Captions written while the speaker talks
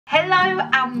Hello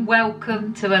and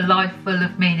welcome to A Life Full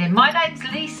of Meaning. My name's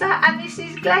Lisa and this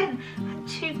is Glenn. And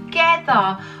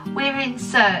together we're in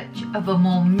search of a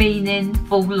more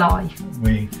meaningful life.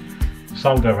 We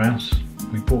sold our house,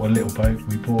 we bought a little boat,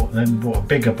 then bought a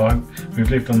bigger boat. We've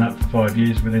lived on that for 5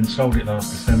 years. We then sold it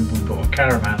last December. We bought a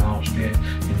caravan last year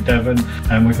in Devon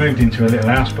and we've moved into a little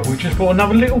house, but we just bought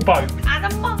another little boat. And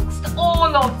amongst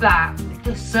all of that,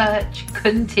 the search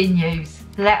continues.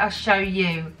 Let us show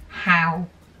you how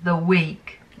the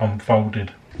week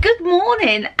unfolded. Good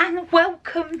morning and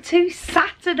welcome to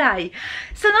Saturday.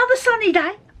 It's another sunny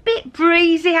day. Bit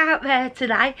breezy out there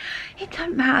today. It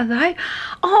don't matter though.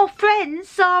 Our friends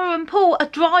Sara and Paul are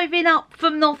driving up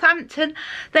from Northampton.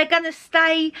 They're going to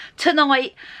stay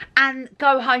tonight and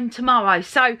go home tomorrow.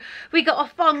 So we got a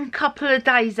fun couple of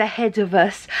days ahead of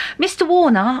us. Mr.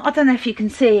 Warner, I don't know if you can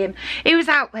see him. He was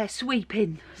out there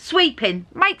sweeping. Sweeping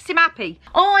makes him happy.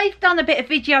 I've done a bit of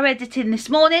video editing this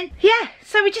morning. Yeah,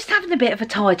 so we're just having a bit of a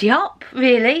tidy up,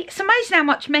 really. It's amazing how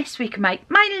much mess we can make,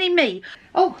 mainly me.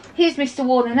 Oh, here's Mr.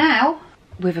 Warner now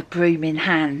with a broom in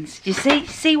hands. Do you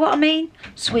see what I mean?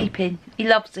 Sweeping, he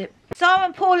loves it. Sara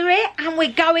and Paul are here and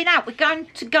we're going out. We're going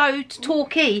to go to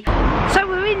Torquay. So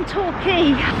we're in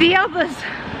Torquay. The others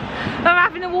are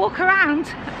having a walk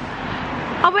around.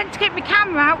 I went to get my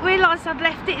camera out, realised I'd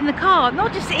left it in the car.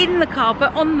 Not just in the car,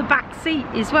 but on the back seat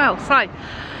as well. So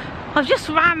I've just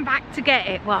ran back to get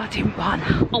it. Well, I didn't run,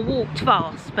 I walked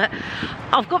fast, but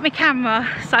I've got my camera,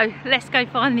 so let's go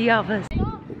find the others.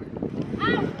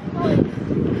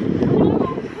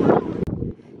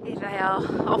 Here they are,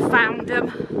 I found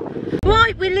them.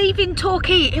 Right, we're leaving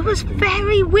Torquay. It was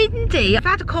very windy. I've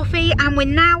had a coffee and we're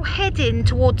now heading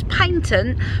towards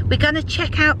Paignton. We're going to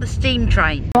check out the steam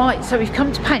train. Right, so we've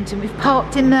come to Paignton. We've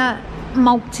parked in the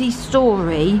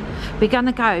multi-storey. We're going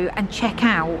to go and check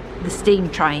out the steam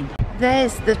train.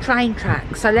 There's the train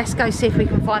track, so let's go see if we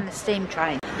can find the steam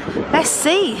train. Let's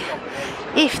see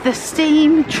if the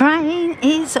steam train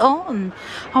is on.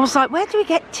 I was like, where do we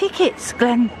get tickets?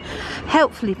 Glenn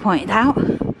helpfully pointed out.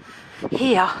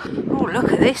 Here. Oh,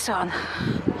 look at this one.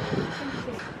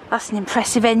 That's an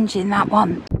impressive engine, that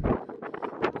one.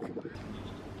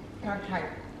 Okay,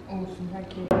 awesome,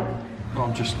 thank you.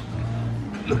 I'm just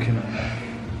looking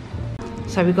at.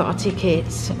 So we've got our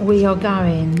tickets. We are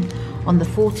going on the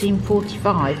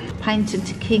 14:45, Paignton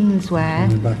to Kingsware.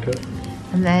 And back up.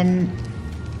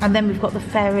 And then we've got the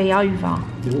ferry over.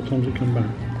 Yeah, what time does it come back?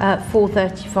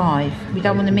 4:35. We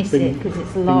don't want to miss it because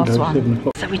it's the last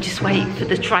one. So we're just waiting for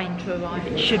the train to arrive.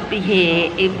 It should be here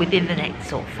within the next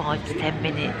sort of 5 to 10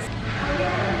 minutes.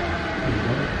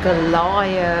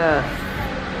 Goliath.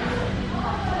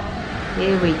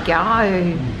 Here we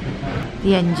go.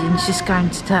 The engine's just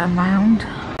going to turn round.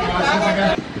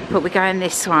 But we're going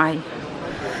this way.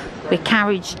 We're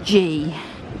carriage G.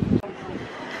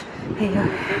 Here you go.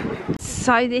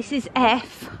 So this is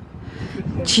F,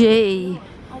 G.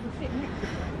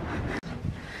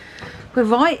 We're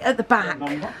right at the back.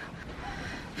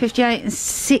 58 and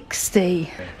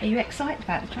 60. Are you excited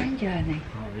about the train journey?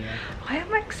 Oh, yeah. I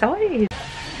am excited.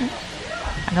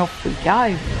 And off we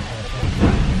go.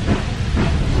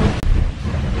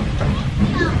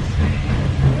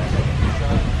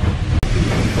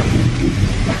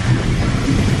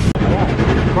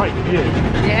 Great view.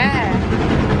 Yeah.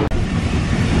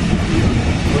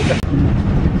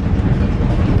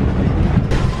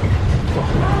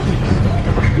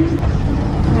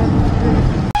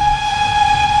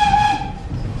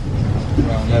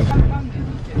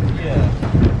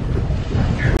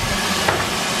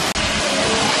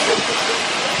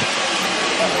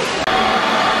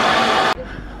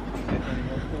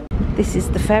 This is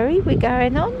the ferry we're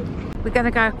going on. We're going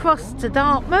to go across to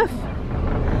Dartmouth.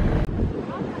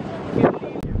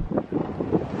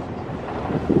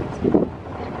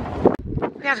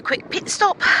 We had a quick pit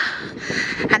stop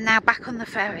and now back on the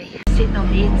ferry. Sitting on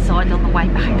the inside on the way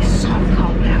back. It's so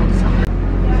cold outside.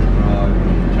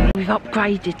 We've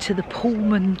upgraded to the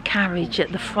Pullman carriage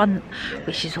at the front,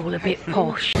 which is all a bit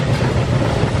posh.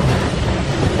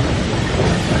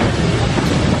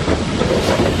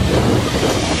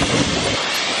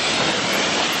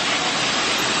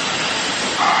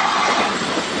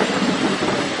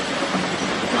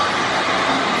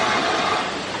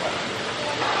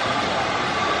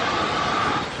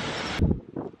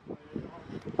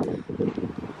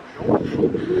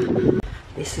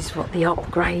 This is what the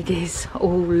upgrade is. Oh,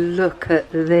 look at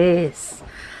this.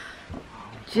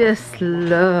 Just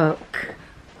look.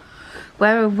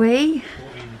 Where are we?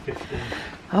 14, 15.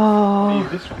 Oh.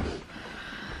 This one?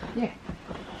 Yeah.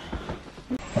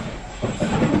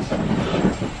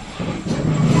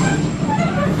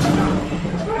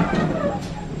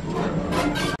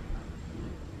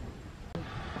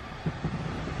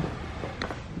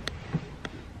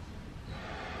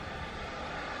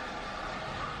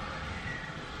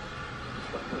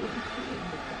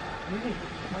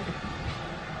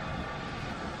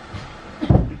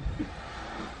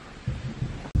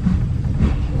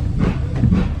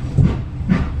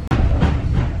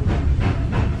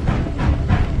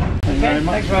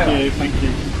 very much. Thank you. Thank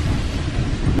you.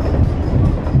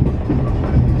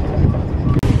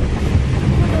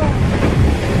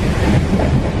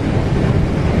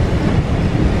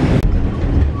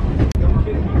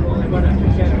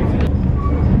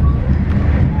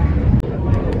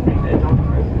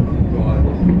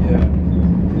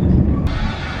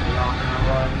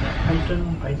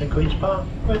 Paignton Queen's Park,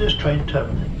 where this train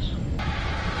terminates.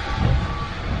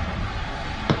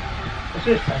 This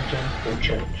is Paignton or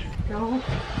change. Oh,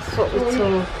 that's what we're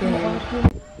talking.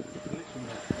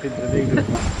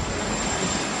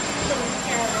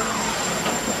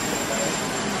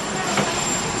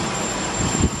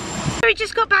 We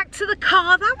just got back to the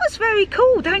car. That was very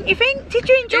cool, don't you think? Did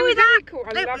you enjoy that? Cool.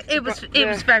 It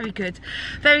was very good,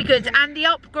 very good. And the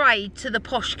upgrade to the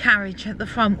posh carriage at the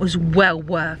front was well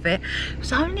worth it. It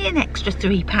was only an extra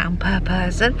 £3 per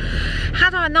person.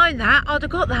 Had I known that, I'd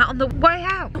have got that on the way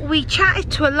out. We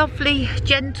chatted to a lovely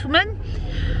gentleman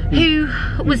who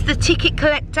was the ticket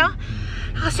collector.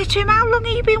 I said to him, how long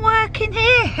have you been working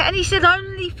here? And he said,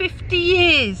 only 50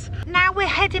 years. Now we're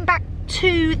heading back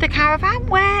to the caravan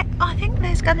where I think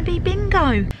there's going to be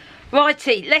bingo.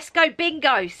 Righty, let's go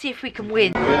bingo, see if we can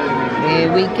win.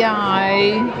 Here we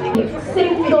go.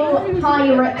 Single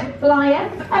pirate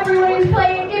flyer. Everyone who's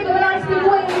playing, give them a nice big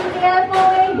wave in the air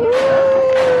for me.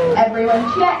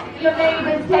 Everyone check your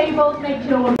neighbours' tables, make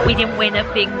sure. We didn't win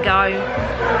a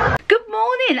bingo. Good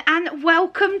morning and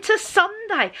welcome to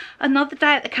Sunday. Another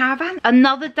day at the caravan,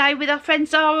 another day with our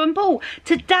friends Sara and Paul.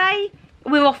 Today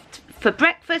we're off for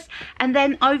breakfast and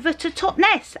then over to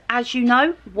Totnes, as you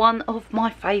know, one of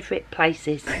my favourite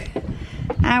places.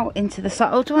 Out into the sun.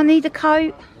 Oh, do I need a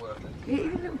coat? It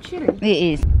is a little chilly.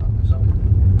 It is.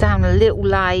 Down a little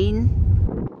lane.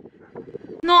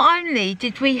 Not only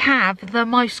did we have the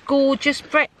most gorgeous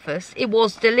breakfast, it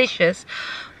was delicious.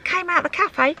 Came out of the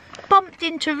cafe, bumped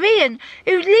into Rian,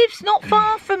 who lives not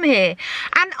far from here,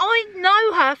 and I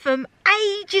know her from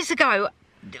ages ago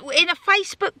in a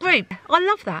Facebook group. I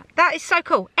love that. That is so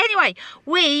cool. Anyway,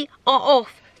 we are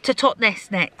off to Totnes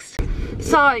next.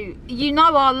 So, you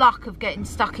know our luck of getting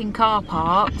stuck in car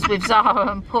parks with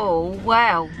Sara and Paul.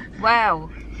 Well,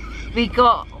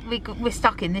 we're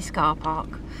stuck in this car park.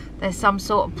 There's some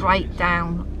sort of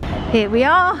breakdown. Here we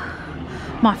are,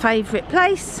 my favourite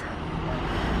place.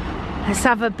 Let's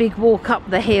have a big walk up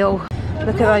the hill.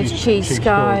 Look at those cheese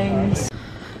scones.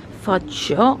 Fudge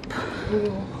shop.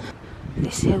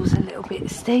 This hill's a little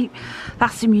bit steep.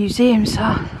 That's the museum,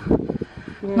 so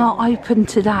not open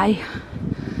today.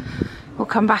 We'll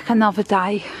come back another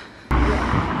day.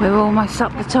 We're almost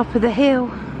up the top of the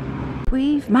hill.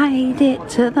 We've made it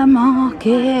to the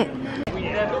market.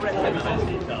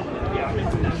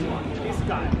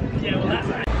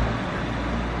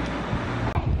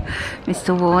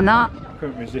 Mr. Warner.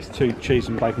 Couldn't resist 2 cheese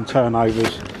and bacon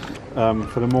turnovers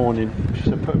for the morning.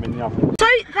 So put them in the oven. So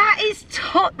that is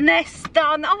Totnes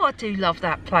done. Oh, I do love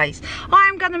that place. I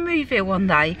am going to move here one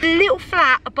day. A little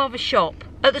flat above a shop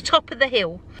at the top of the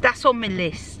hill. That's on my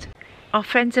list. Our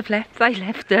friends have left. They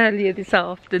left earlier this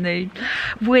afternoon.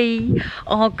 We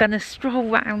are going to stroll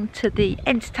round to the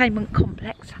entertainment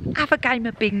complex, have a game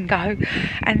of bingo,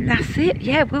 and that's it.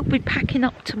 Yeah, we'll be packing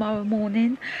up tomorrow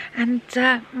morning and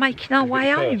making our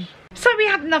way home. So we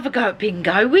had another go at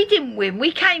bingo. We didn't win,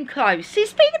 we came close.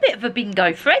 It's been a bit of a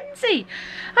bingo frenzy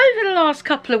over the last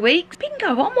couple of weeks.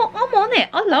 Bingo, I'm on it,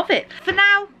 I love it. For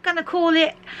now, gonna call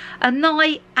it a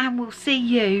night and we'll see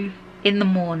you in the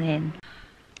morning.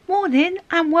 Morning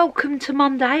and welcome to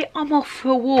Monday. I'm off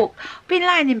for a walk. I've been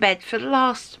laying in bed for the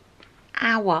last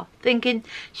hour thinking,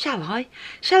 shall I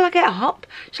get up?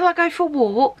 Shall I go for a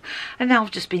walk? And now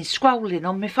I've just been scrolling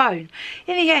on my phone.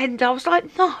 In the end, I was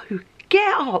like, no.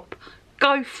 Get up,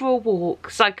 go for a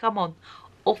walk. So come on,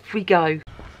 off we go.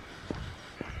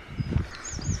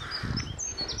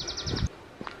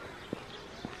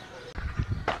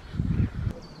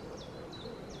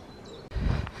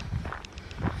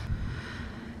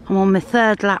 I'm on my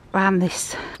 3rd lap round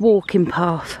this walking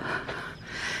path.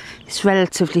 It's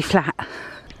relatively flat.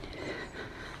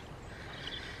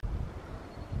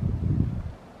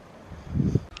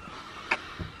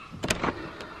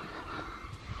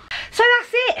 So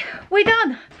that's it, we're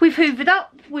done. We've hoovered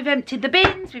up, we've emptied the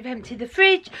bins, we've emptied the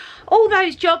fridge, all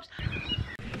those jobs.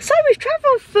 So we've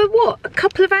travelled for what, a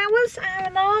couple of hours, hour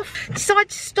and a half. Decided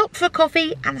to stop for a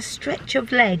coffee and a stretch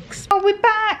of legs. Oh, we're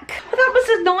back. Well, that was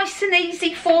a nice and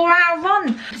easy 4-hour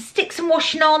run. Stick some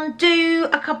washing on, do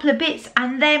a couple of bits,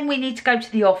 and then we need to go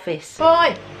to the office.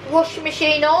 Right, washing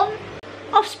machine on.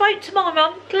 I've spoke to my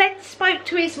mum, Glenn spoke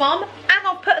to his mum, and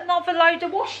I've put another load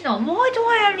of washing on. Why do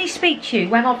I only speak to you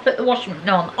when I've put the washing machine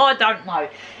on? I don't know.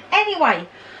 Anyway,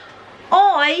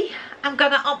 I am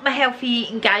going to up my healthy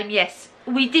eating game. Yes,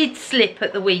 we did slip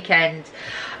at the weekend.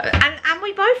 And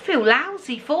we both feel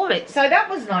lousy for it. So that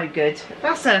was no good.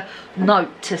 That's a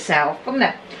note to self, isn't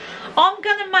it? I'm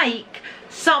going to make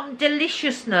some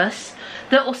deliciousness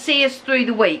that will see us through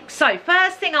the week. So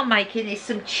first thing I'm making is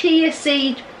some chia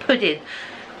seed pudding.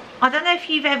 I don't know if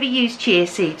you've ever used chia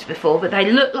seeds before, but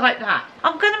they look like that.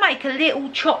 I'm going to make a little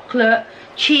chocolate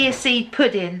chia seed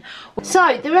pudding.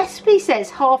 So the recipe says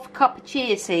half a cup of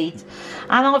chia seeds,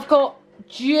 and I've got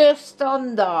just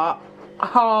under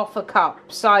half a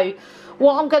cup. So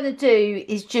what I'm going to do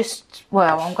is just,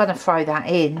 well, I'm going to throw that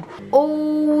in.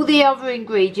 All the other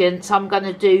ingredients I'm going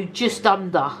to do just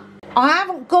under. I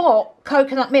haven't got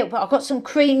coconut milk, but I've got some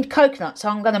creamed coconut, so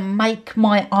I'm going to make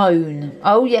my own.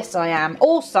 Oh yes I am.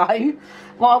 Also,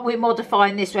 while we're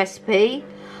modifying this recipe,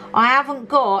 I haven't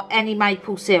got any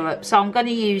maple syrup, so I'm going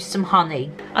to use some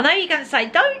honey. I know you're going to say,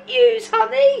 don't use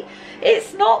honey,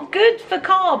 it's not good for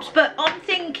carbs, but I'm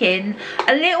thinking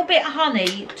a little bit of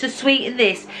honey to sweeten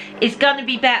this is going to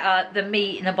be better than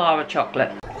me eating a bar of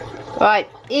chocolate. Right,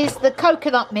 here's the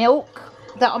coconut milk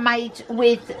that I made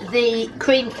with the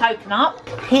creamed coconut.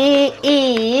 Here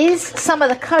is some of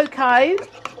the cocoa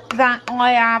that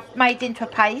I have made into a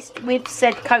paste with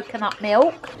said coconut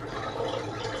milk.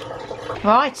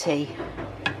 Righty.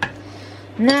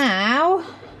 Now,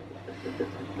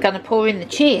 I'm going to pour in the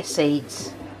chia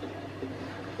seeds.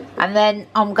 And then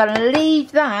I'm going to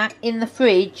leave that in the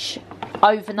fridge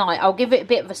overnight. I'll give it a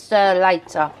bit of a stir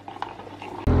later.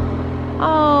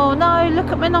 Oh no,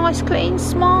 look at my nice clean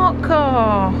smart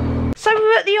car. So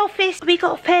we're at the office, we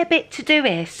got a fair bit to do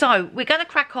here. So we're going to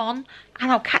crack on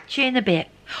and I'll catch you in a bit.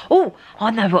 Oh, I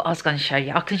know what I was going to show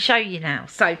you. I can show you now.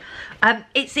 So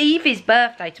it's Evie's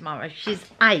birthday tomorrow. She's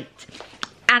 8.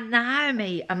 And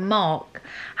Naomi and Mark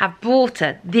have brought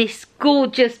her this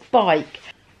gorgeous bike.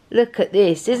 Look at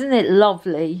this, isn't it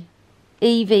lovely?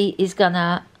 Evie is going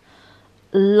to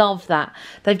love that.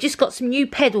 They've just got some new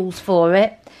pedals for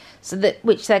it. So that,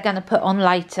 which they're going to put on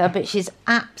later, but she's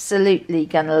absolutely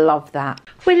going to love that.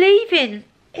 We're leaving.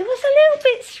 It was a little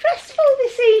bit stressful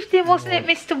this evening, wasn't it,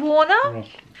 Mr. Warner?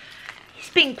 He's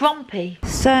been grumpy.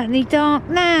 Certainly dark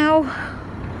now.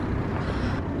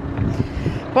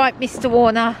 Right, Mr.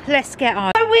 Warner, let's get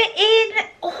on. So we're in.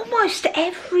 Almost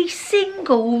every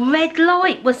single red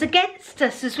light was against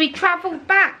us as we travelled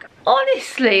back.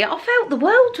 Honestly, I felt the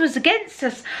world was against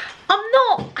us. I'm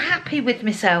not happy with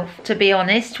myself, to be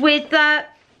honest. With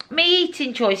me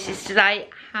eating choices today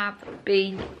have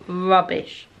been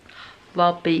rubbish.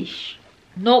 Rubbish.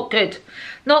 Not good.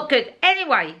 Not good.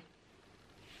 Anyway,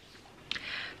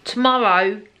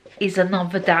 tomorrow is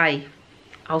another day.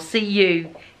 I'll see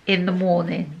you in the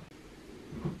morning.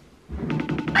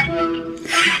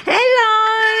 Hello!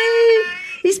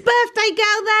 It's birthday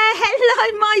girl there.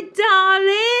 Hello, my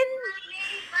darling.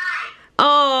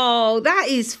 Oh, that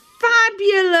is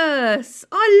fabulous.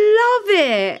 I love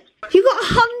it. You got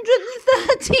 £135.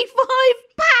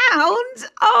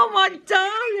 Oh, my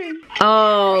darling.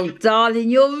 Oh, darling,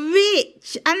 you're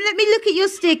rich. And let me look at your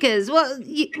stickers.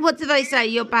 What do they say,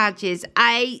 your badges?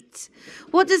 8.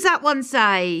 What does that one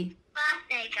say?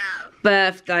 Birthday girl.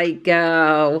 Birthday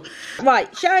girl.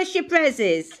 Right, show us your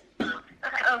prezzies.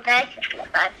 Okay.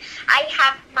 I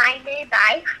have my new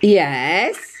bike.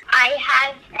 Yes. I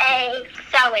have a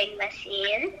sewing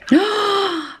machine.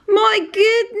 My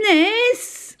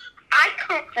goodness. I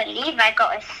can't believe I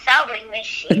got a sewing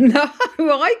machine. No,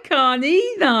 I can't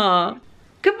either.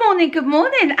 Good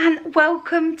morning, and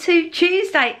welcome to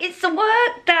Tuesday. It's a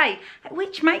work day,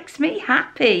 which makes me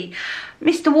happy.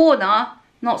 Mr. Warner,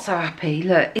 not so happy.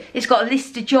 Look, he's got a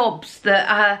list of jobs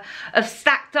that have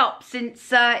stacked up since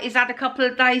he's had a couple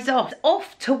of days off.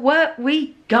 Off to work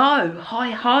we go. Hi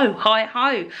ho, hi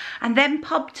ho. And then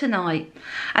pub tonight.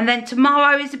 And then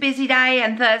tomorrow is a busy day,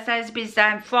 and Thursday is a busy day,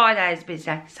 and Friday is a busy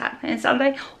day. Saturday and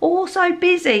Sunday also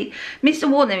busy. Mr.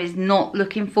 Warner is not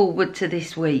looking forward to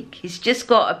this week. He's just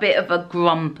got a bit of a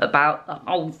grump about the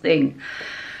whole thing.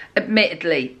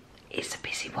 Admittedly, it's a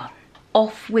busy one.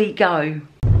 Off we go.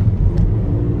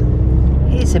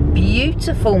 It's a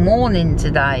beautiful morning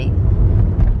today.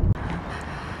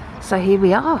 So here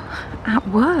we are at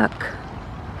work.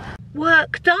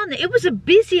 Work done. It was a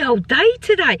busy old day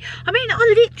today. I mean,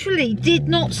 I literally did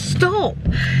not stop.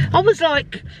 I was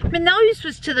like, my nose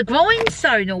was to the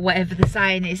grindstone, or whatever the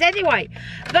saying is. Anyway,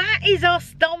 that is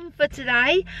us done for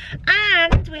today,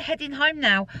 and we're heading home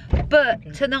now.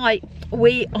 But tonight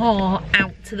we are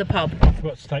out to the pub. I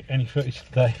forgot to take any footage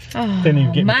today. Oh, didn't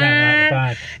even get the camera out of the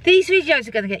bag. These videos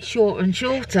are going to get shorter and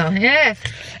shorter. Yeah.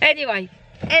 Anyway,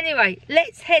 Anyway,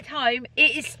 let's head home.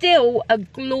 It is still a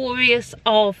glorious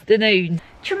afternoon.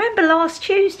 Do you remember last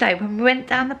Tuesday when we went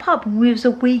down the pub and we was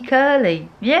a week early?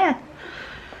 Yeah.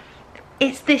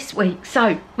 It's this week,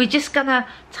 so we're just gonna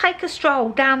take a stroll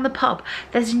down the pub.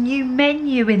 There's a new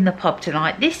menu in the pub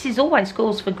tonight. This is always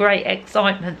cause for great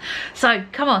excitement. So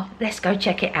come on, let's go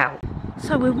check it out.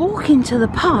 So we're walking to the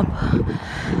pub,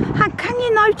 and can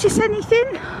you notice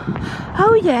anything?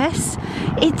 Oh yes,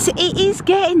 it is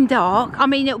getting dark. I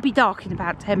mean, it'll be dark in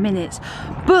about 10 minutes,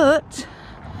 but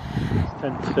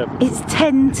 10 to 7. it's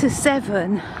 10 to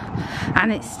 7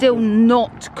 and it's still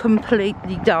not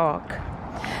completely dark.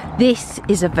 This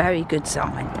is a very good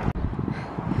sign.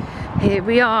 Here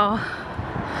we are,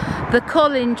 the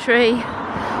Colin Tree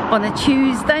on a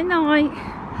Tuesday night.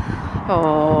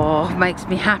 Oh, makes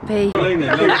me happy. We were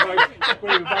both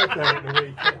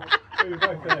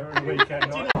there at the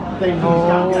weekend.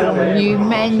 Oh, new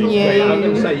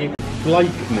menu.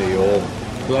 Blakeney or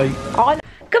Blake.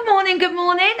 Good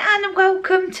morning, and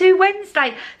welcome to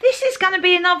Wednesday. This is going to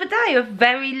be another day of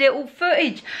very little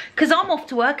footage because I'm off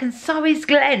to work and so is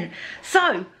Glenn.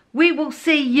 So we will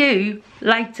see you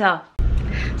later.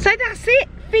 So that's it,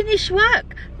 finish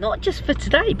work. Not just for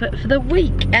today, but for the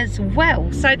week as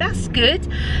well. So that's good.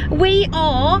 We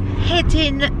are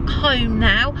heading home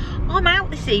now. I'm out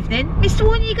this evening. Mr.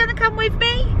 Warren, you going to come with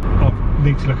me? I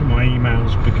need to look at my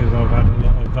emails because I've had a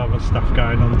lot of other stuff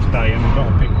going on today and I've got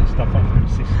to pick the stuff up from my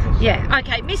sister. Yeah,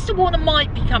 okay, Mr. Warner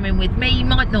might be coming with me, he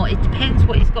might not, it depends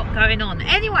what he's got going on.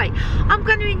 Anyway, I'm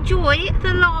going to enjoy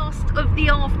the last of the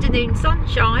afternoon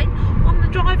sunshine on the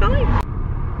drive home.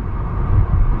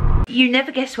 You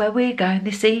never guess where we're going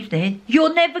this evening.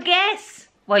 You'll never guess.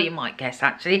 Well, you might guess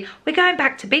actually. We're going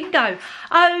back to bingo.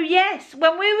 Oh yes,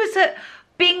 when we was at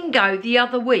bingo the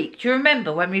other week, do you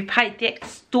remember when we paid the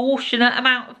extortionate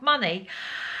amount of money?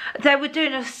 They were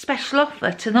doing a special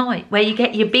offer tonight where you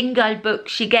get your bingo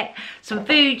books, you get some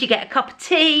food, you get a cup of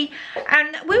tea,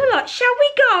 and we were like, shall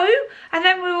we go? And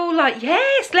then we were all like,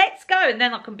 yes, let's go. And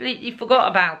then I completely forgot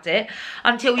about it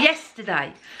until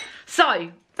yesterday.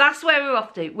 So that's where we're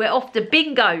off to. We're off to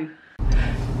bingo.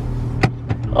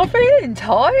 I'm feeling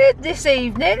tired this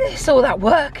evening. It's all that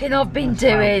working I've been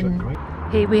doing.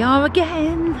 Here we are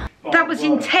again. That was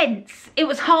intense. It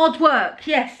was hard work,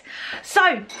 yes.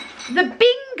 So the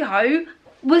bingo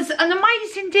was an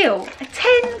amazing deal.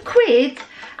 10 quid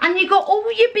and you got all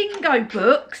your bingo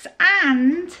books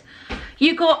and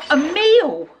you got a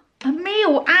meal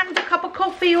and a cup of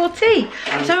coffee or tea.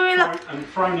 And so we're like, and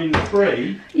thrown in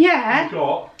free, yeah, you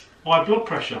got high blood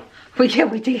pressure. Well, yeah,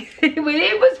 we did. It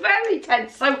was very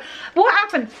tense. So what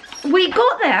happened? We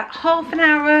got there half an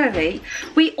hour early.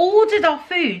 We ordered our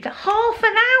food half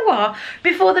an hour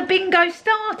before the bingo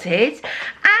started.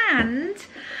 And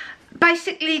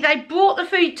basically they brought the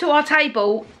food to our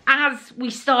table as we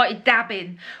started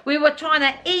dabbing. We were trying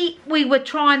to eat, we were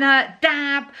trying to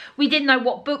dab. We didn't know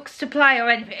what books to play or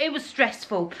anything. It was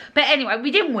stressful. But anyway,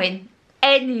 we didn't win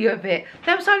any of it.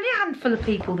 There was only a handful of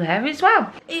people there as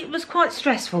well. It was quite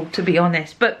stressful, to be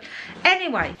honest. But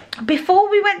anyway, before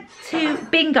we went to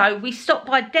bingo, we stopped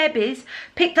by Debbie's,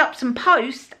 picked up some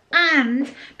post,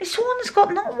 and Miss Warner's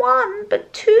got not one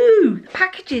but 2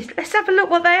 packages. Let's have a look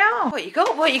what they are. What you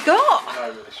got? What you got? I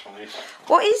know what this one is.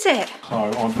 What is it? So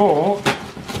I bought.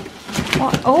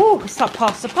 What? Oh, it's like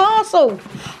past the parcel.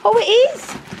 Oh, it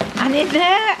is. And in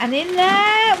there, and in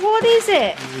there. What is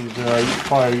it?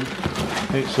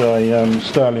 It's a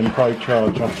Sterling Pro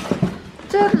charger.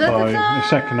 So the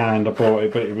second hand I bought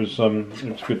it, but it was a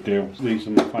good deal. These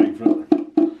are my favourite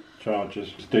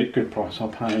chargers. It's a good price. I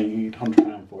paid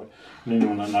 £100 for it. And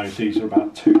anyone that knows, these are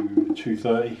about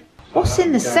 £2.30. What's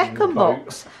in the second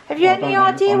box? Have you any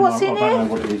idea what's in I don't know it?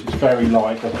 what it is. It's very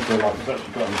light. Doesn't feel like it's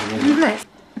actually got anything in it.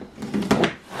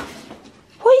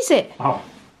 What is it? Oh,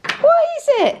 What is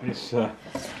it? it's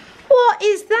What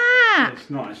is that? it's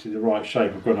not actually the right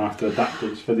shape. I'm going to have to adapt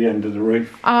it for the end of the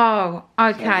roof. Oh, So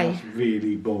okay. that's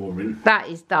really boring. That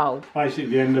is dull. Basically,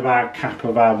 the end of our cap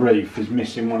of our roof is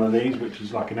missing one of these, which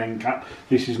is like an end cap.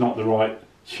 This is not the right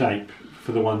shape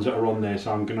for the ones that are on there,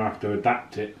 so I'm going to have to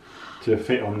adapt it to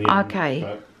fit on the end. Okay.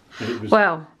 But it was,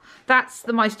 Well, that's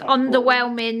the most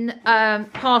underwhelming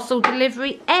parcel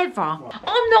delivery ever.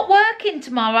 I'm not working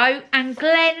tomorrow and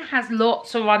Glenn has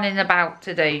lots of running about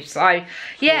to do. So,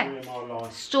 yeah. Story of my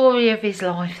life. Story of his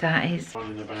life, that is.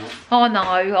 Running about. I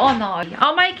know.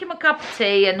 I'll make him a cup of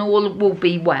tea and all will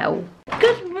be well.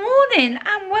 Good morning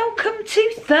and welcome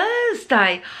to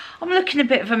Thursday. I'm looking a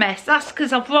bit of a mess. That's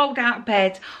because I've rolled out of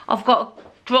bed. I've got to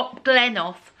drop Glenn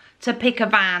off to pick a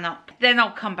van up. Then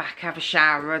I'll come back, have a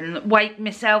shower and wake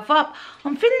myself up.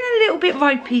 I'm feeling a little bit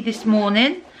ropey this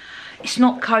morning. It's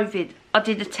not COVID. I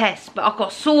did a test, but I've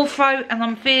got sore throat and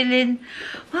I'm feeling,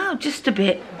 well, just a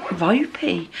bit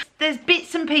ropey. There's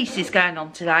bits and pieces going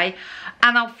on today,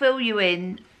 and I'll fill you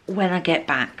in when I get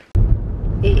back.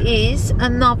 It is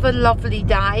another lovely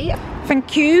day.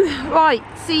 Thank you. Right,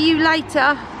 see you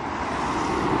later.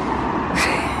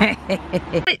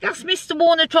 That's Mr.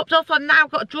 Warner dropped off. I've now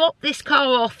got to drop this car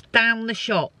off down the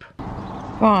shop.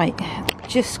 Right,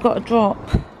 just got to drop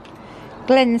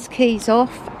Glenn's keys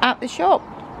off at the shop,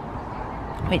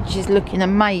 which is looking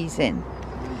amazing.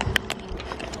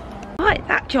 Right,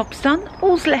 that job's done.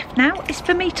 All's left now is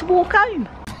for me to walk home.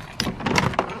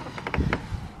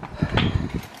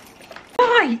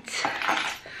 Right.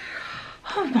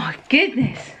 Oh my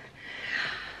goodness.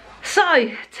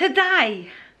 So today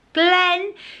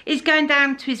Glenn is going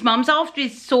down to his mum's after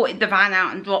he's sorted the van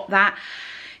out and dropped that.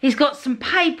 He's got some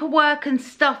paperwork and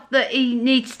stuff that he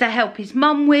needs to help his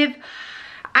mum with,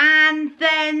 and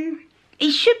then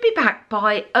he should be back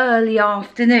by early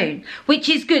afternoon, which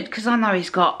is good because I know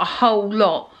he's got a whole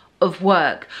lot of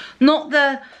work. Not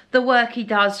the work he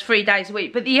does 3 days a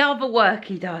week, but the other work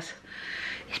he does.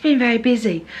 He's been very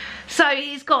busy. So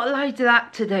he's got a load of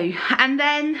that to do. And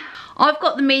then I've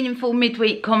got the meaningful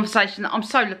midweek conversation. I'm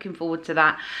so looking forward to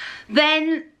that.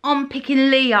 Then I'm picking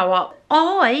Leo up.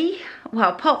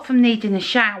 Well, apart from needing a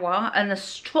shower and a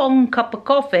strong cup of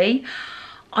coffee,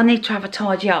 I need to have a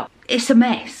tidy up. It's a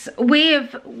mess.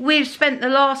 We've spent the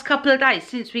last couple of days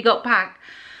since we got back,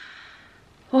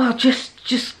 well, just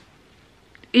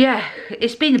yeah,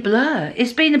 it's been a blur.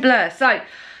 It's been a blur. So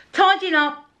tidying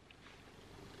up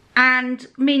and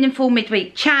meaningful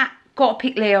midweek chat. Got to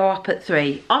pick Leo up at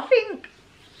 3. I think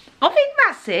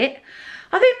that's it.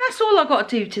 I think that's all I got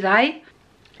to do today.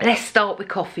 Let's start with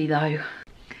coffee though.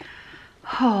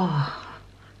 Oh,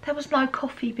 there was no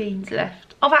coffee beans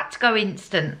left. I've had to go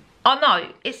instant. I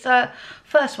know, it's a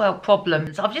first world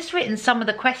problems. I've just written some of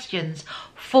the questions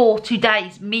for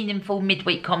today's meaningful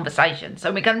midweek conversation.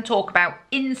 So we're going to talk about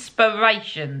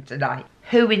inspiration today.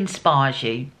 Who inspires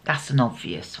you? That's an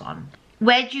obvious one.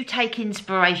 Where do you take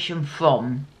inspiration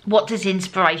from? What does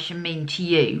inspiration mean to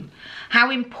you?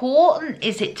 How important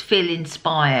is it to feel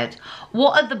inspired?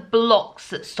 What are the blocks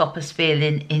that stop us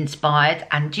feeling inspired?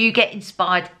 And do you get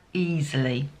inspired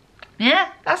easily?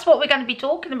 Yeah, that's what we're going to be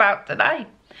talking about today.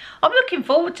 I'm looking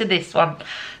forward to this one.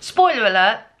 Spoiler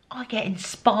alert, I get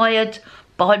inspired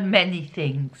by many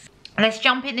things. Let's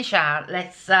jump in the shower.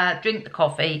 Let's drink the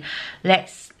coffee.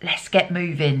 Let's get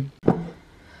moving.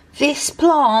 This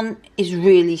plant is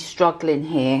really struggling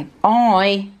here.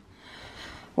 I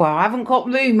haven't got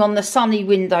room on the sunny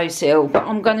windowsill, but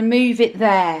I'm going to move it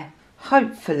there.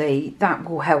 Hopefully that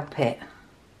will help it.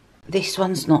 This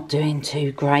one's not doing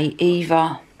too great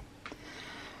either.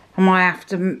 I might have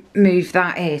to move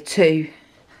that here too.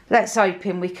 Let's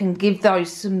hoping we can give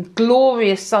those some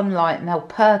glorious sunlight and they'll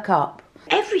perk up.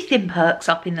 Everything perks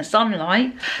up in the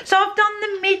sunlight. So I've done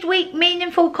the midweek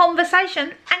meaningful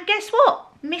conversation, and guess what?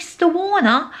 Mr.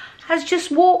 Warner has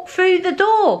just walked through the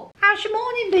door. How's your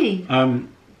morning been?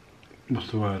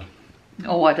 What's the word?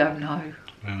 Oh, I don't know.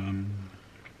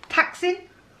 Taxing?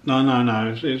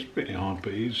 No, it's pretty hard,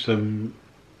 but it's and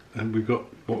we've got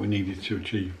what we needed to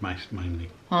achieve mainly.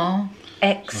 Oh,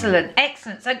 excellent,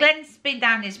 excellent. So Glenn's been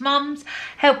down his mum's,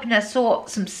 helping her sort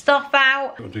some stuff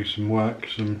out. Got to do some work.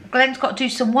 Glenn's got to do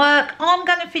some work. I'm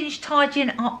going to finish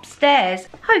tidying upstairs.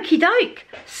 Okie doke.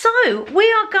 So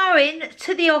we are going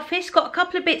to the office. Got a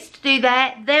couple of bits to do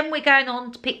there. Then we're going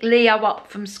on to pick Leo up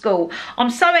from school. I'm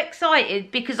so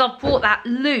excited because I've brought that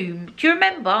loom. Do you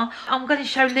remember? I'm going to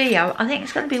show Leo. I think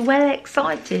he's going to be well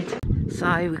excited.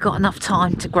 So we've got enough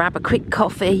time to grab a quick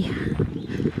coffee.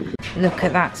 Look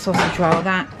at that sausage roll.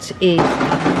 That is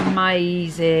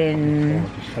amazing.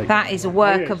 That is a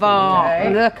work of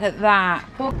art. Look at that.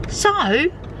 So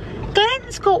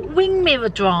Glenn's got wing mirror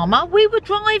drama. We were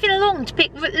driving along to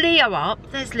pick Leo up.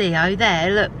 There's Leo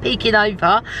there, look, peeking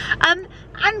over. And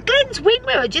Glenn's wing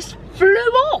mirror just flew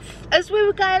off as we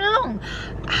were going along.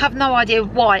 I have no idea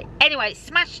why. Anyway,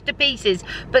 smashed to pieces.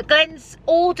 But Glenn's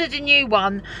ordered a new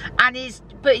one, and he's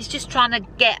just trying to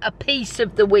get a piece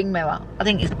of the wing mirror. I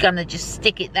think he's gonna just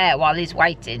stick it there while he's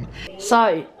waiting.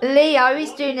 So Leo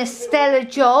is doing a stellar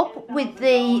job with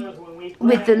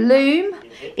the loom.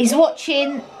 He's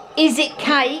watching Is It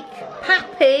Cake.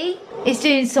 Pappy is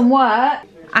doing some work.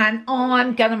 And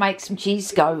I'm going to make some cheese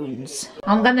scones.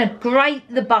 I'm going to grate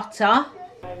the butter.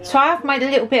 So I've made a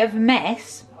little bit of a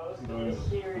mess.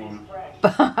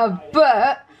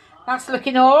 But that's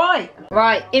looking all right.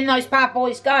 Right, in those bad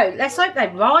boys go. Let's hope they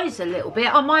rise a little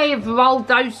bit. I may have rolled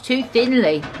those too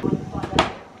thinly.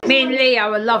 Me and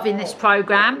Leo are loving this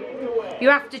programme. you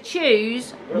have to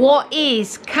choose what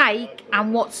is cake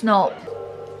and what's not.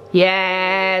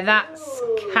 Yeah, that's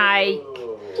cake.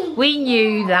 We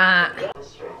knew that.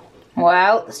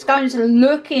 Well, the scones are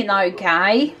looking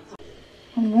okay.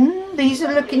 These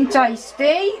are looking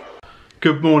tasty.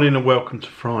 Good morning and welcome to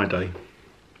Friday.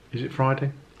 Is it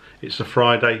Friday? It's the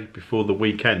Friday before the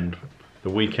weekend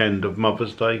of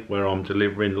Mother's Day, where I'm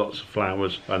delivering lots of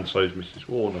flowers, and so is Mrs.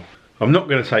 Warner. I'm not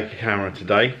going to take a camera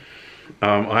today.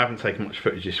 I haven't taken much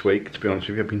footage this week, to be honest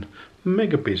with you. I've been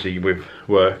mega busy with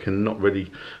work and not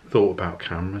really thought about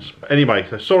cameras. Anyway,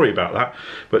 so sorry about that.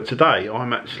 But today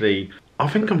I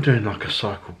think I'm doing like a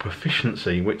cycle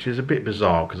proficiency, which is a bit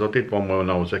bizarre because I did one when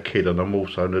I was a kid, and I'm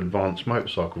also an advanced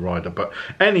motorcycle rider. But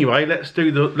anyway, let's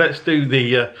do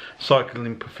the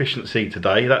cycling proficiency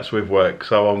today. That's with work,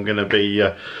 so I'm going to be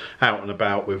out and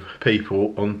about with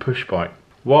people on push bike.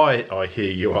 Why, I hear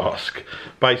you ask?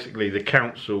 Basically, the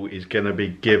council is going to be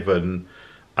given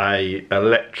a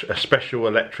special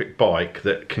electric bike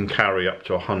that can carry up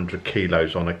to 100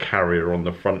 kilos on a carrier on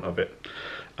the front of it.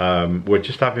 We're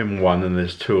just having one, and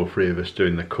there's 2 or 3 of us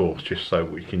doing the course just so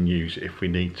we can use it if we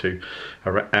need to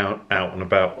out and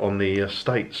about on the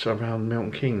estates around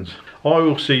Milton Keynes. I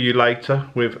will see you later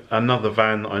with another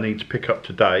van that I need to pick up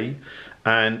today,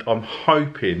 and I'm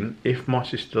hoping, if my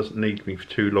sister doesn't need me for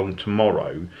too long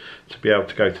tomorrow, to be able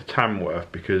to go to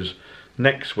Tamworth, because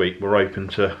next week we're open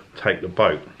to take the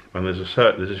boat, and there's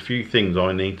a few things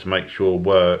I need to make sure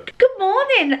work. Good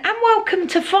morning and welcome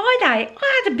to Friday.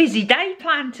 I had a busy day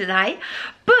planned today,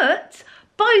 but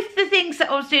both the things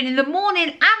that I was doing in the morning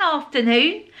and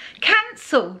afternoon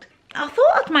cancelled. I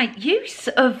thought I'd make use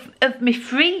of my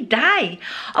free day.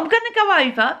 I'm going to go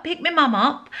over, pick my mum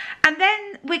up, and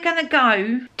then we're going to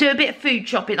go do a bit of food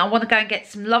shopping. I want to go and get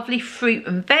some lovely fruit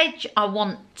and veg. I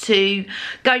want to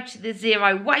go to the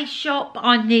zero waste shop.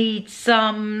 I need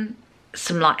some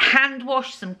like hand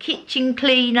wash, some kitchen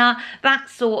cleaner, that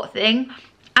sort of thing.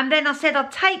 And then I said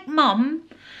I'd take mum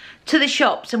to the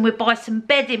shops and we'd buy some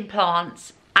bedding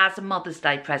plants as a Mother's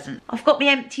Day present. I've got my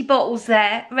empty bottles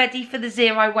there ready for the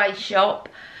zero waste shop.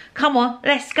 Come on,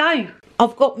 let's go.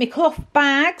 I've got my cloth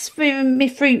bags for my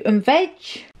fruit and veg.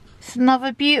 It's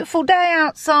another beautiful day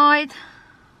outside.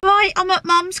 Right, I'm at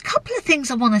mum's. Couple of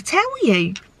things I want to tell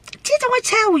you. Did I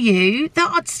tell you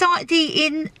that I'd started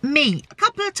eating meat? A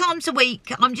couple of times a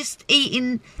week, I'm just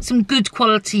eating some good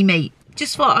quality meat.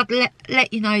 Just thought I'd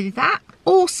let you know that.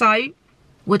 Also,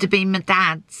 would have been my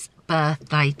dad's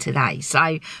birthday today.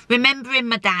 So, remembering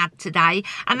my dad today.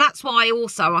 And that's why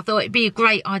also I thought it'd be a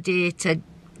great idea to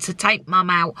take mum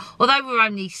out. Although we're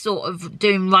only sort of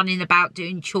running about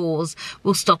doing chores,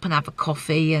 we'll stop and have a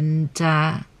coffee and...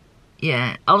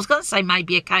 yeah, I was going to say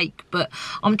maybe a cake, but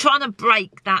I'm trying to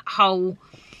break that whole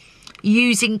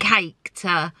using cake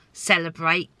to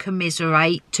celebrate,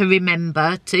 commiserate, to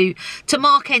remember, to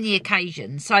mark any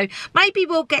occasion. So maybe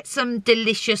we'll get some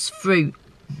delicious fruit.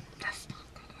 That's not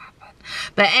going to happen.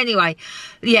 But anyway,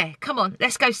 yeah, come on,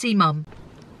 let's go see mum.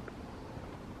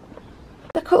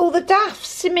 Look at all the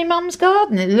daffs in my mum's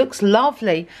garden. It looks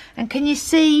lovely. And can you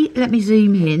see, let me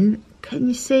zoom in, can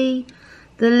you see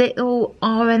the little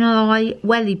RNLI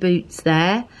welly boots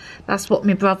there? That's what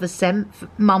my brother sent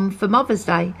mum for Mother's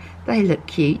Day. They look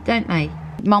cute, don't they?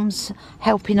 Mum's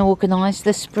helping organise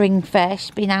the spring fair. She's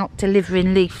been out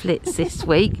delivering leaflets this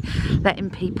week,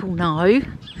 letting people know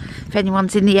if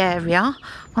anyone's in the area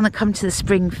want to come to the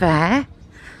spring fair.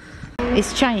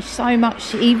 It's changed so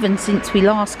much even since we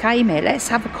last came here. Let's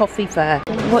have a coffee first.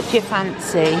 What do you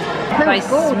fancy? They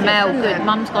smell good.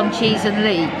 Mum's gone cheese and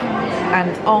leek, and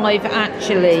I've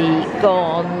actually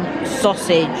gone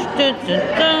sausage. Dun,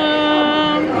 dun,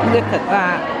 dun. Look at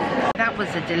that. That was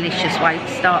a delicious way to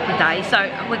start the day. So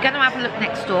we're going to have a look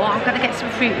next door. I'm going to get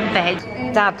some fruit and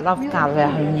veg. Dad loved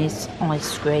Gallioni's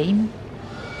ice cream.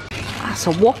 That's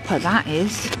a whopper, that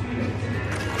is.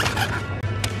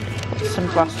 Some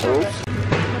Brussels.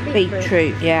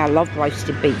 Beetroot. Yeah, I love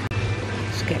roasted beet.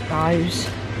 Let's get those.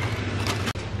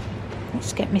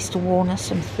 Let's get Mr. Warner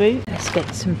some fruit. Let's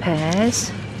get some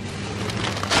pears.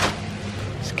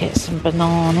 Let's get some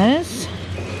bananas.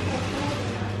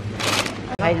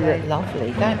 They look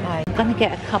lovely, don't they? I'm going to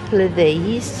get a couple of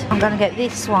these. I'm going to get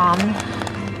this one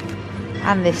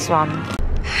and this one.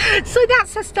 So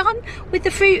that's us done with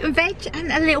the fruit and veg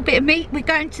and a little bit of meat. We're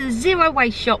going to the zero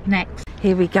waste shop next.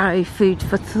 Here we go, food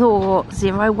for thought,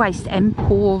 zero waste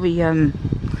emporium.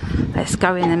 Let's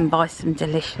go in and buy some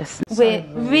delicious. We're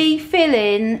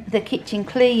refilling the kitchen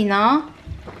cleaner.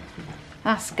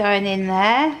 That's going in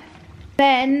there.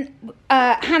 Then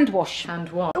hand wash. And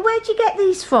what? Where'd you get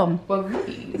these from? Well,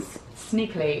 these.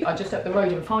 sneakily are just up the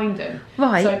road in Paignton.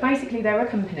 Right. So basically they're a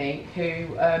company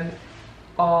who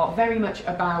are very much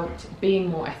about being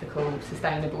more ethical,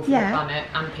 sustainable for the planet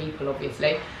and people,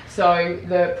 obviously. So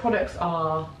the products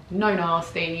are no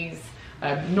nasties,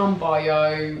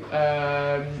 non-bio,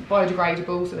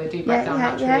 biodegradable, so they do break down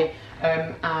naturally,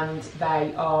 and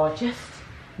they are just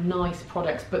nice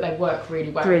products, but they work really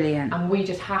well. Brilliant. And we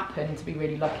just happen to be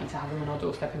really lucky to have them on our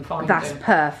doorstep in Paignton. That's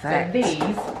perfect. So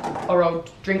these are old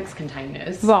drinks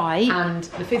containers. Right. And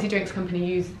the fizzy drinks company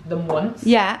use them once.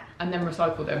 Yeah. And then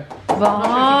recycle them. Right. I'm not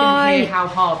sure if you can hear how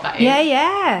hard that is. Yeah,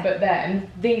 yeah. But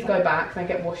then these go back, they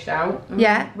get washed out. And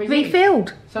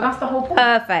refilled. So that's the whole point.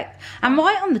 Perfect. And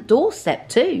right on the doorstep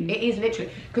too. It is literally,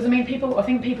 because I mean, I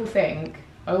think people think,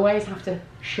 I always have to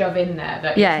shove in there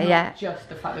that it's not just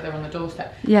the fact that they're on the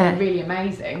doorstep. They're really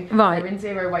amazing. Right. They're in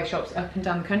zero waste shops up and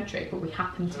down the country, but we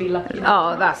happen to be lucky.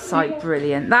 Oh, that's so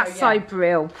brilliant. That's so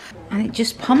brilliant. And it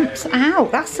just pumps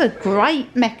out. That's a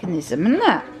great mechanism, isn't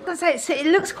it? It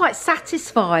looks quite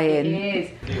satisfying.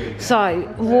 It is.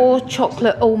 So, raw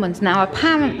chocolate almonds. Now,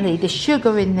 apparently the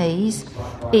sugar in these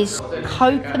is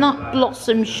coconut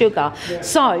blossom sugar.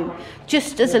 So,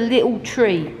 just as a little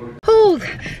treat. Oh,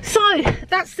 so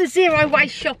that's the zero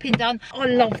waste shopping done. I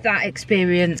love that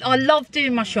experience. I love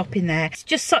doing my shopping there. It's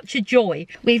just such a joy.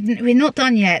 We're not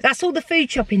done yet. That's all the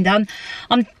food shopping done.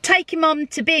 I'm taking Mum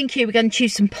to B&Q. We're going to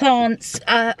choose some plants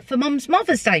for Mum's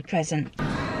Mother's Day present.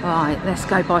 Right, let's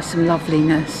go buy some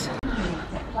loveliness.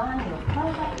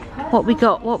 What we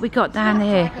got down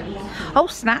here? Oh,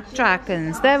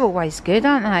 snapdragons. They're always good,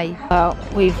 aren't they? Well,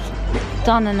 we've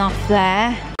done enough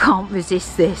there. Can't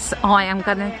resist this. I'm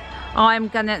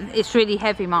gonna, it's really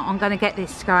heavy, Mark. I'm gonna get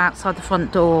this to go outside the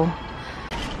front door.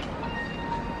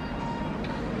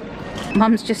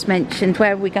 Mum's just mentioned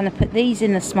where we're gonna put these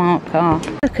in the smart car.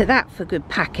 Look at that for good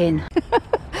packing.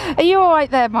 Are you all right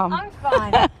there, Mum? I'm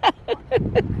fine.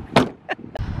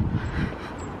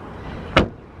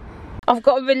 I've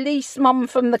got to release Mum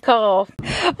from the car.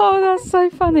 Oh, that's so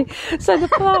funny. So the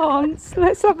plants,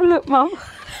 let's have a look, Mum.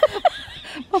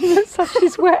 Mum looks like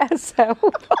she's wet herself.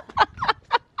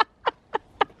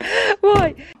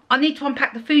 Right, I need to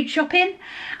unpack the food shopping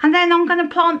and then I'm going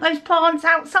to plant those plants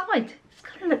outside. It's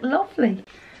going to look lovely.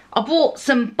 I bought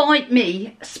some Bite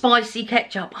Me spicy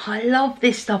ketchup. I love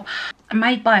this stuff.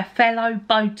 Made by a fellow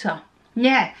boater.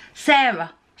 Yeah,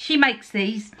 Sarah. She makes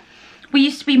these. We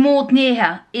used to be moored near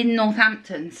her in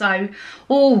Northampton. So,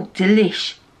 oh,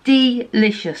 delicious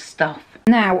stuff.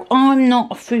 Now, I'm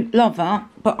not a fruit lover,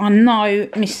 but I know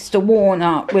Mr.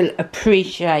 Warner will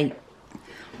appreciate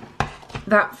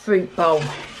that fruit bowl.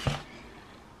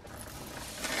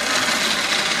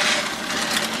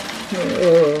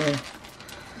 Oh.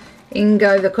 In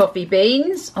go the coffee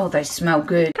beans. Oh, they smell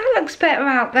good. That looks better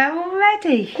out there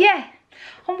already. Yeah,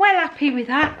 I'm well happy with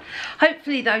that.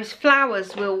 Hopefully those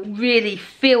flowers will really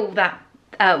fill that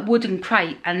wooden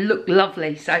crate and look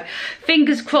lovely. So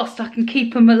fingers crossed I can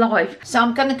keep them alive. So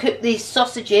I'm going to cook these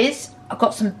sausages. I've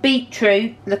got some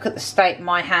beetroot. Look at the state of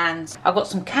my hands. I've got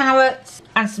some carrots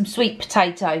and some sweet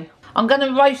potato. I'm going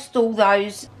to roast all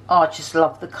those. Oh, I just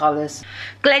love the colours.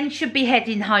 Glenn should be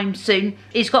heading home soon.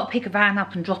 He's got to pick a van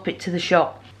up and drop it to the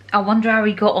shop. I wonder how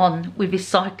he got on with his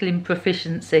cycling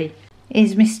proficiency.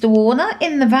 Is Mr. Warner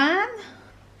in the van?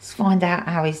 Let's find out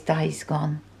how his day's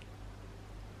gone.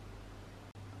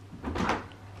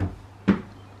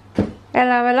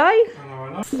 Hello, hello.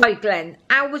 Hello. Hi Glenn,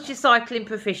 how was your cycling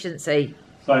proficiency?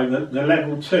 So the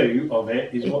level 2 of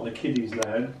it is what the kiddies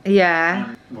learn.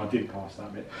 Yeah. Well, I did pass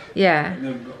that bit. Yeah. And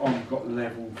then I've got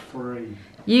level 3.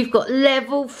 You've got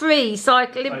level 3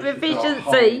 cycling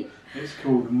proficiency. It's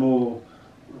called more,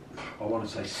 I want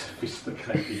to say,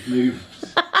 sophisticated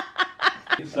moves.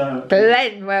 It's,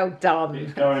 Glenn, well done.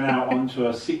 It's going out onto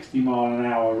a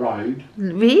 60-mile-an-hour road.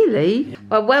 Really?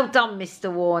 Well done,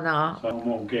 Mr. Warner. So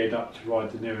I'm all geared up to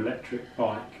ride the new electric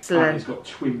bike. Excellent. And it's got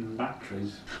twin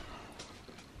batteries.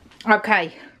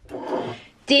 Okay,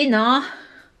 dinner.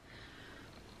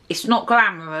 It's not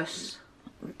glamorous,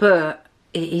 but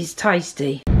it is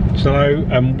tasty. So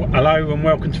hello and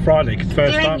welcome to Friday.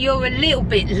 First Glenn, up, you're a little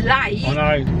bit late. I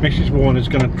know Mrs. Warner's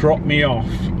going to drop me off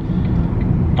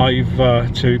over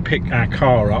to pick our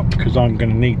car up because I'm going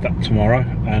to need that tomorrow,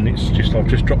 and I've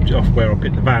just dropped it off where I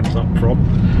picked the vans up from,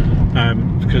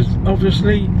 because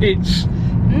obviously it's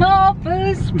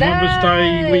Mother's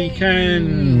Day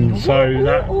weekend, so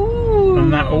that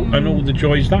and all the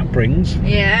joys that brings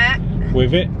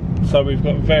with it. So we've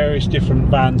got various different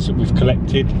vans that we've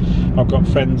collected. I've got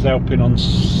friends helping on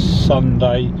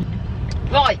Sunday.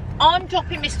 Right, I'm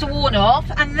dropping Mr. Warner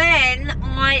off and then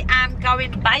I am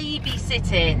going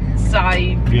babysitting. So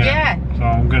yeah, So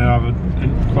I'm going to have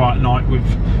a quiet night with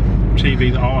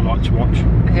TV that I like to watch.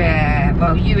 Yeah,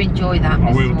 well, you enjoy that,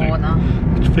 I will Mr.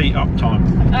 Warner. do. It's feet up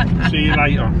time. See you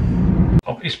later.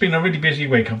 It's been a really busy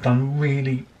week. I've done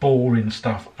really boring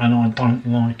stuff and I don't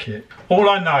like it. All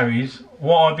I know is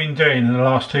what I've been doing in the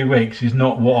last 2 weeks is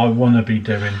not what I want to be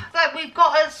doing. Like, we've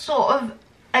got to sort of,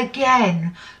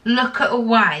 again, look at a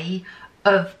way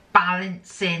of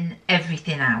balancing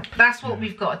everything out. That's what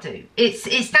we've got to do.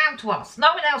 It's down to us. No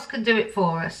one else can do it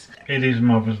for us. It is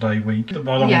Mother's Day week. I don't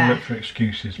want to look for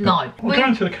excuses. No. Well,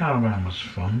 going to the caravan was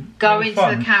fun. Going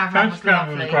to the caravan was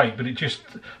lovely. Was great, but it just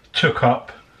took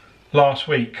up. Last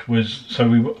week was,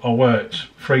 so I worked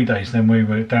 3 days, then we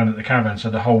were down at the caravan, so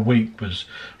the whole week was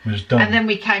done. And then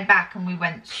we came back and we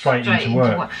went straight into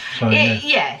work. So,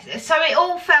 so it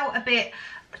all felt a bit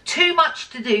too much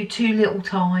to do, too little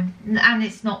time, and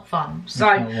it's not fun.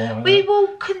 So we will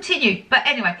continue. But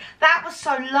anyway, that was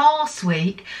so last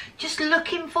week. Just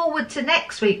looking forward to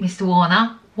next week, Mr.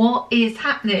 Warner. What is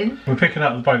happening? We're picking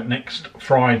up the boat next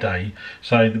Friday,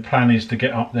 so the plan is to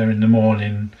get up there in the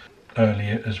morning early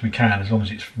as we can, as long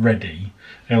as it's ready.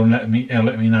 He'll let me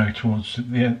know towards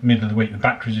the middle of the week. The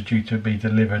batteries are due to be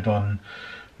delivered on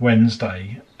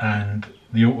Wednesday and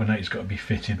the alternator's got to be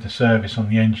fitted. The service on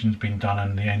the engine's been done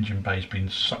and the engine bay's been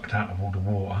sucked out of all the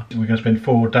water. We're going to spend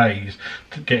 4 days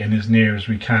to getting as near as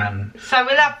we can. So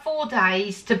we'll have 4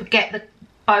 days to get the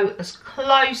boat as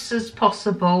close as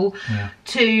possible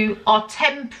to our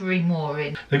temporary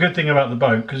mooring. The good thing about the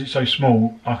boat, because it's so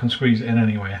small, I can squeeze it in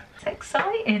anywhere. It's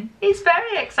exciting. It's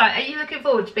very exciting. Are you looking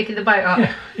forward to picking the boat up?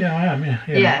 Yeah, I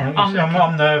am.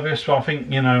 I'm nervous, but I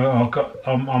think, you know,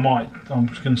 I'm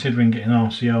considering getting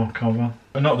RCR cover.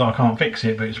 Not that I can't fix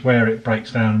it, but it's where it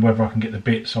breaks down, whether I can get the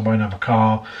bits. I won't have a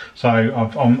car, so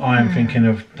I am thinking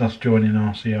of us joining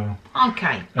RCR.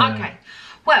 Okay.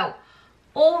 Well,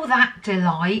 all that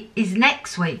delight is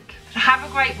next week. Have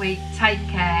a great week. Take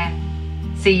care.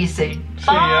 See you soon.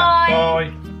 See ya.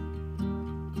 Bye.